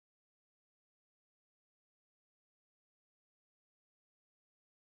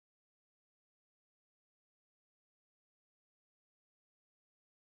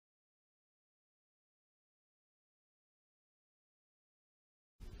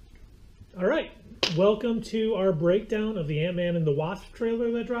All right, welcome to our breakdown of the Ant-Man and the Wasp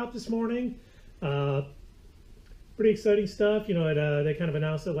trailer that dropped this morning. Uh, Pretty exciting stuff. You know, they kind of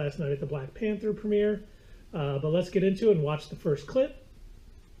announced it last night at the Black Panther premiere. But let's get into it and watch the first clip.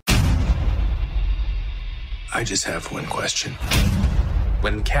 I just have one question.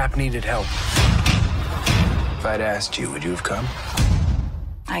 When Cap needed help, if I'd asked you, would you have come?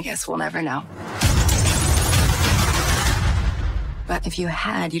 I guess we'll never know. But if you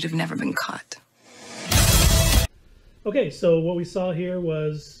had, you'd have never been caught. Okay, so what we saw here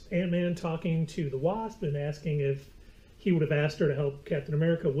was Ant-Man talking to the Wasp and asking if he would have asked her to help Captain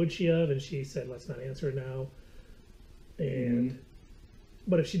America, would she have? And she said, let's not answer it now. And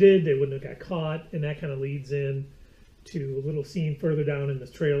but if she did, they wouldn't have got caught. And that kind of leads in to a little scene further down in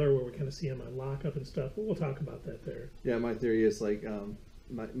this trailer where we kind of see him on lockup and stuff. But we'll talk about that there. Yeah, my theory is like,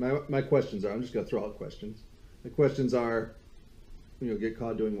 my questions are, I'm just going to throw out questions. The questions are, you know, get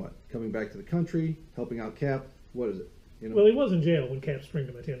caught doing what? Coming back to the country, helping out Cap? What is it? You know? Well, he was in jail when Cap springed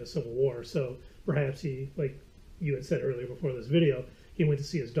him at the end of Civil War, so perhaps he, like you had said earlier before this video, he went to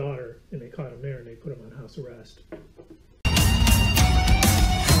see his daughter, and they caught him there, and they put him on house arrest.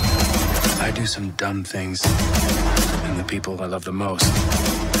 I do some dumb things, and the people I love the most,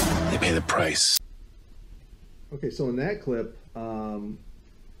 they pay the price. Okay, so in that clip,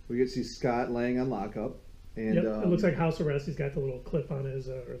 we get to see Scott laying on lockup. And yep, it looks like house arrest. He's got the little clip on his,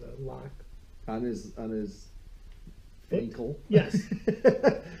 or the lock. On his ankle. Yes.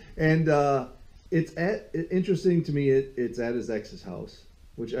 And it's interesting to me. It's at his ex's house,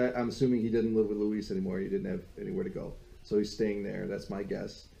 which I'm assuming he didn't live with Luis anymore. He didn't have anywhere to go, so he's staying there. That's my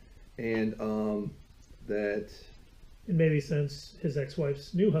guess. And that. And maybe since his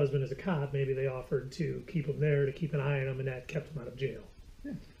ex-wife's new husband is a cop, maybe they offered to keep him there to keep an eye on him, and that kept him out of jail.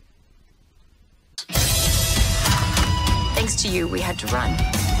 Yeah. Thanks to you, we had to run.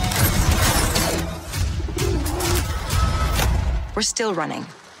 We're still running.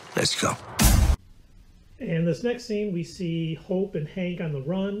 Let's go. And this next scene, we see Hope and Hank on the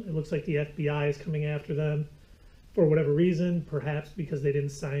run. It looks like the FBI is coming after them for whatever reason, perhaps because they didn't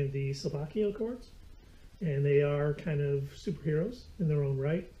sign the Slovakia Accords. And they are kind of superheroes in their own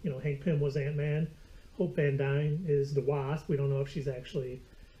right. You know, Hank Pym was Ant-Man. Hope Van Dyne is the Wasp. We don't know if she's actually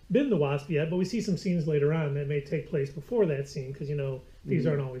been the Wasp yet, but we see some scenes later on that may take place before that scene because, you know, these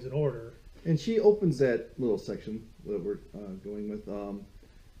aren't always in order. And she opens that little section that we're going with,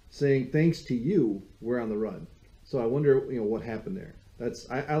 saying, "Thanks to you, we're on the run." So I wonder, you know, what happened there.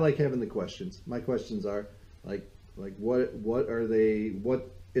 I like having the questions. My questions are like what are they?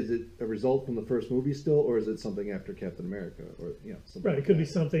 What is it? A result from the first movie still, or is it something after Captain America, or you know, something right? Like it could that. be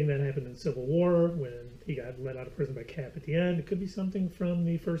something that happened in Civil War when he got let out of prison by Cap at the end. It could be something from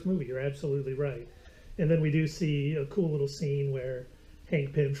the first movie. You're absolutely right. And then we do see a cool little scene where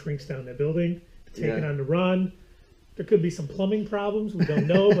Hank Pym shrinks down that building to take it on the run. There could be some plumbing problems. We don't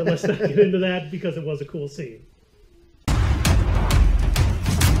know, but let's not get into that because it was a cool scene.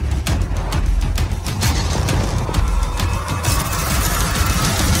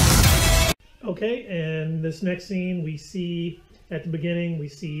 Okay, and this next scene we see at the beginning, we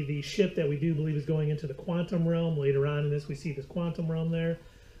see the ship that we do believe is going into the quantum realm. Later on in this, we see this quantum realm there.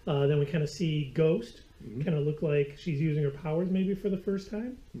 Then we kind of see Ghost. Kind of look like she's using her powers maybe for the first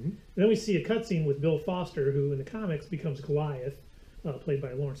time. And then we see a cutscene with Bill Foster, who in the comics becomes Goliath, played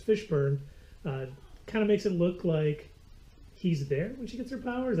by Lawrence Fishburne. Kind of makes it look like he's there when she gets her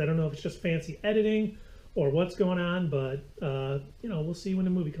powers. I don't know if it's just fancy editing or what's going on, but you know, we'll see when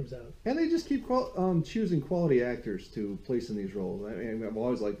the movie comes out. And they just keep choosing quality actors to place in these roles. I mean, I've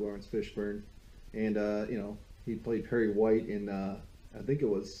always liked Lawrence Fishburne, and you know, he played Perry White in I think it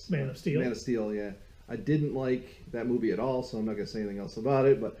was Man of Steel. Man of Steel, yeah. I didn't like that movie at all, so I'm not going to say anything else about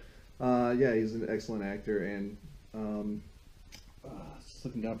it. But yeah, he's an excellent actor. And just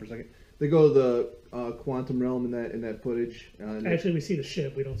looking down for a second, they go to the quantum realm in that footage. Actually, we see the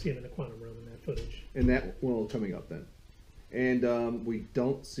ship. We don't see him in the quantum realm in that footage. And that coming up then. And we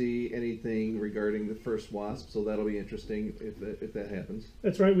don't see anything regarding the first Wasp, so that'll be interesting if that happens.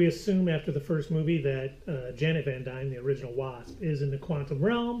 That's right. We assume after the first movie that Janet Van Dyne, the original Wasp, is in the quantum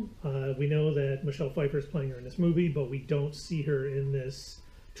realm. We know that Michelle Pfeiffer is playing her in this movie, but we don't see her in this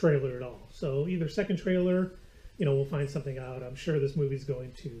trailer at all. So either second trailer, you know, we'll find something out. I'm sure this movie's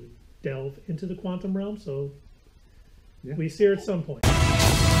going to delve into the quantum realm, so yeah. We see her at some point.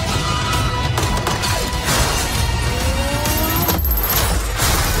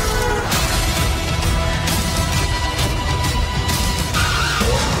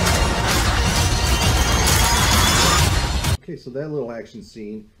 Okay, so that little action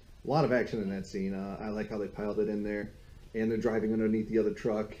scene, a lot of action in that scene. I like how they piled it in there. and they're driving underneath the other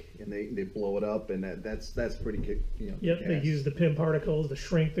truck, and they blow it up, and that's pretty Yep, they use the PIM particles to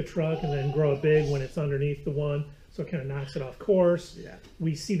shrink the truck and then grow it big when it's underneath the one, so it kind of knocks it off course. Yeah.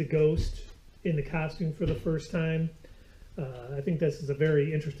 We see the ghost in the costume for the first time. I think this is a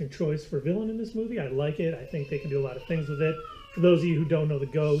very interesting choice for villain in this movie. I like it. I think they can do a lot of things with it. For those of you who don't know, the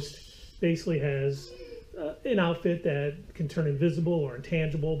ghost basically has an outfit that can turn invisible or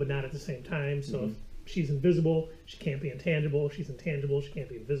intangible, but not at the same time. So if she's invisible, she can't be intangible. If she's intangible, she can't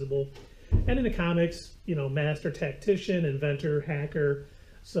be invisible. And in the comics, you know, master tactician, inventor, hacker.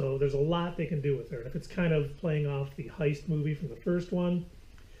 So there's a lot they can do with her. And if it's kind of playing off the heist movie from the first one,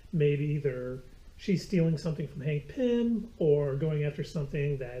 maybe she's stealing something from Hank Pym or going after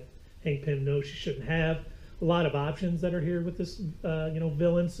something that Hank Pym knows she shouldn't have. A lot of options that are here with this,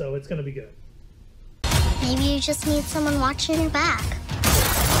 villain. So it's going to be good. Maybe you just need someone watching your back.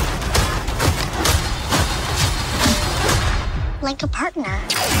 Like a partner.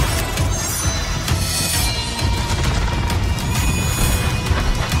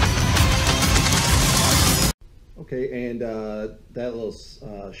 Okay, and that little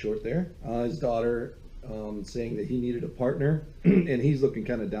short there, his daughter saying that he needed a partner, and he's looking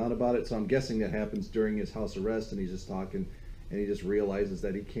kind of down about it. So I'm guessing that happens during his house arrest, and he's just talking, and he just realizes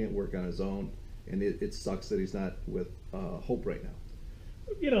that he can't work on his own, and it sucks that he's not with Hope right now.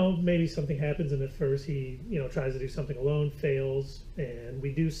 You know, maybe something happens, and at first he, tries to do something alone, fails, and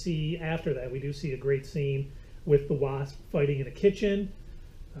we do see after that a great scene with the Wasp fighting in a kitchen.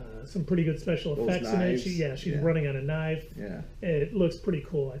 Some pretty good special effects in it. She's running on a knife. Yeah, it looks pretty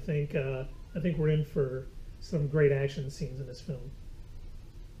cool. I think we're in for some great action scenes in this film.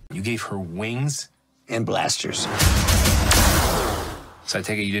 You gave her wings And blasters. So I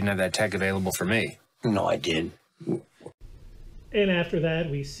take it you didn't have that tech available for me. No, I did. And after that,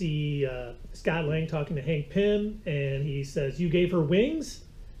 we see Scott Lang talking to Hank Pym, and he says, "You gave her wings?"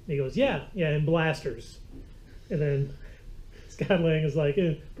 And he goes, yeah, and blasters. And then Scott Lang is like,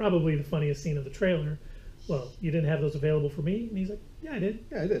 probably the funniest scene of the trailer. Well, you didn't have those available for me? And he's like, yeah, I did.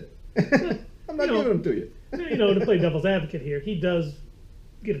 Yeah, I did. I'm not giving them to you. To play devil's advocate here, he does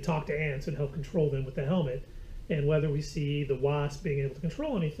get to talk to ants and help control them with the helmet. And whether we see the Wasp being able to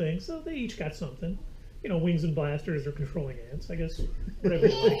control anything, so they each got something. Wings and blasters are controlling ants, I guess. Whatever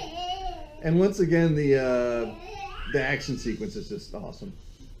you like. And once again, the action sequence is just awesome.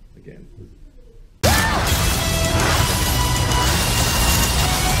 Again.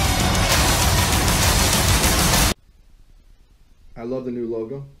 I love the new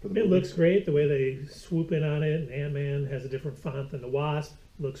logo for the movie. It looks great, the way they swoop in on it. And Ant-Man has a different font than the Wasp.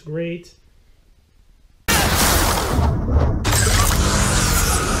 Looks great.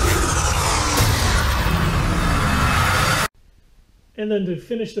 And then to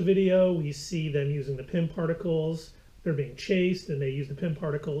finish the video, we see them using the PIM particles. They're being chased, and they use the PIM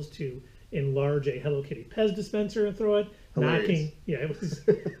particles to enlarge a Hello Kitty Pez dispenser and throw it. Hilarious.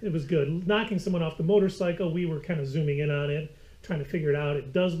 It was good. Knocking someone off the motorcycle. We were kind of zooming in on it, trying to figure it out.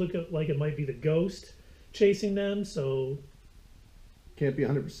 It does look like it might be the ghost chasing them, so can't be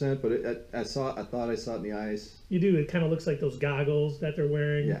 100%, but I thought I saw it in the eyes. You do. It kind of looks like those goggles that they're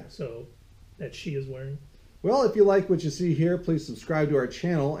wearing. Yeah. So that she is wearing. Well, if you like what you see here, please subscribe to our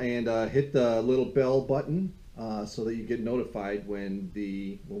channel and hit the little bell button so that you get notified when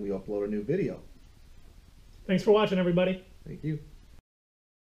we upload a new video. Thanks for watching, everybody. Thank you.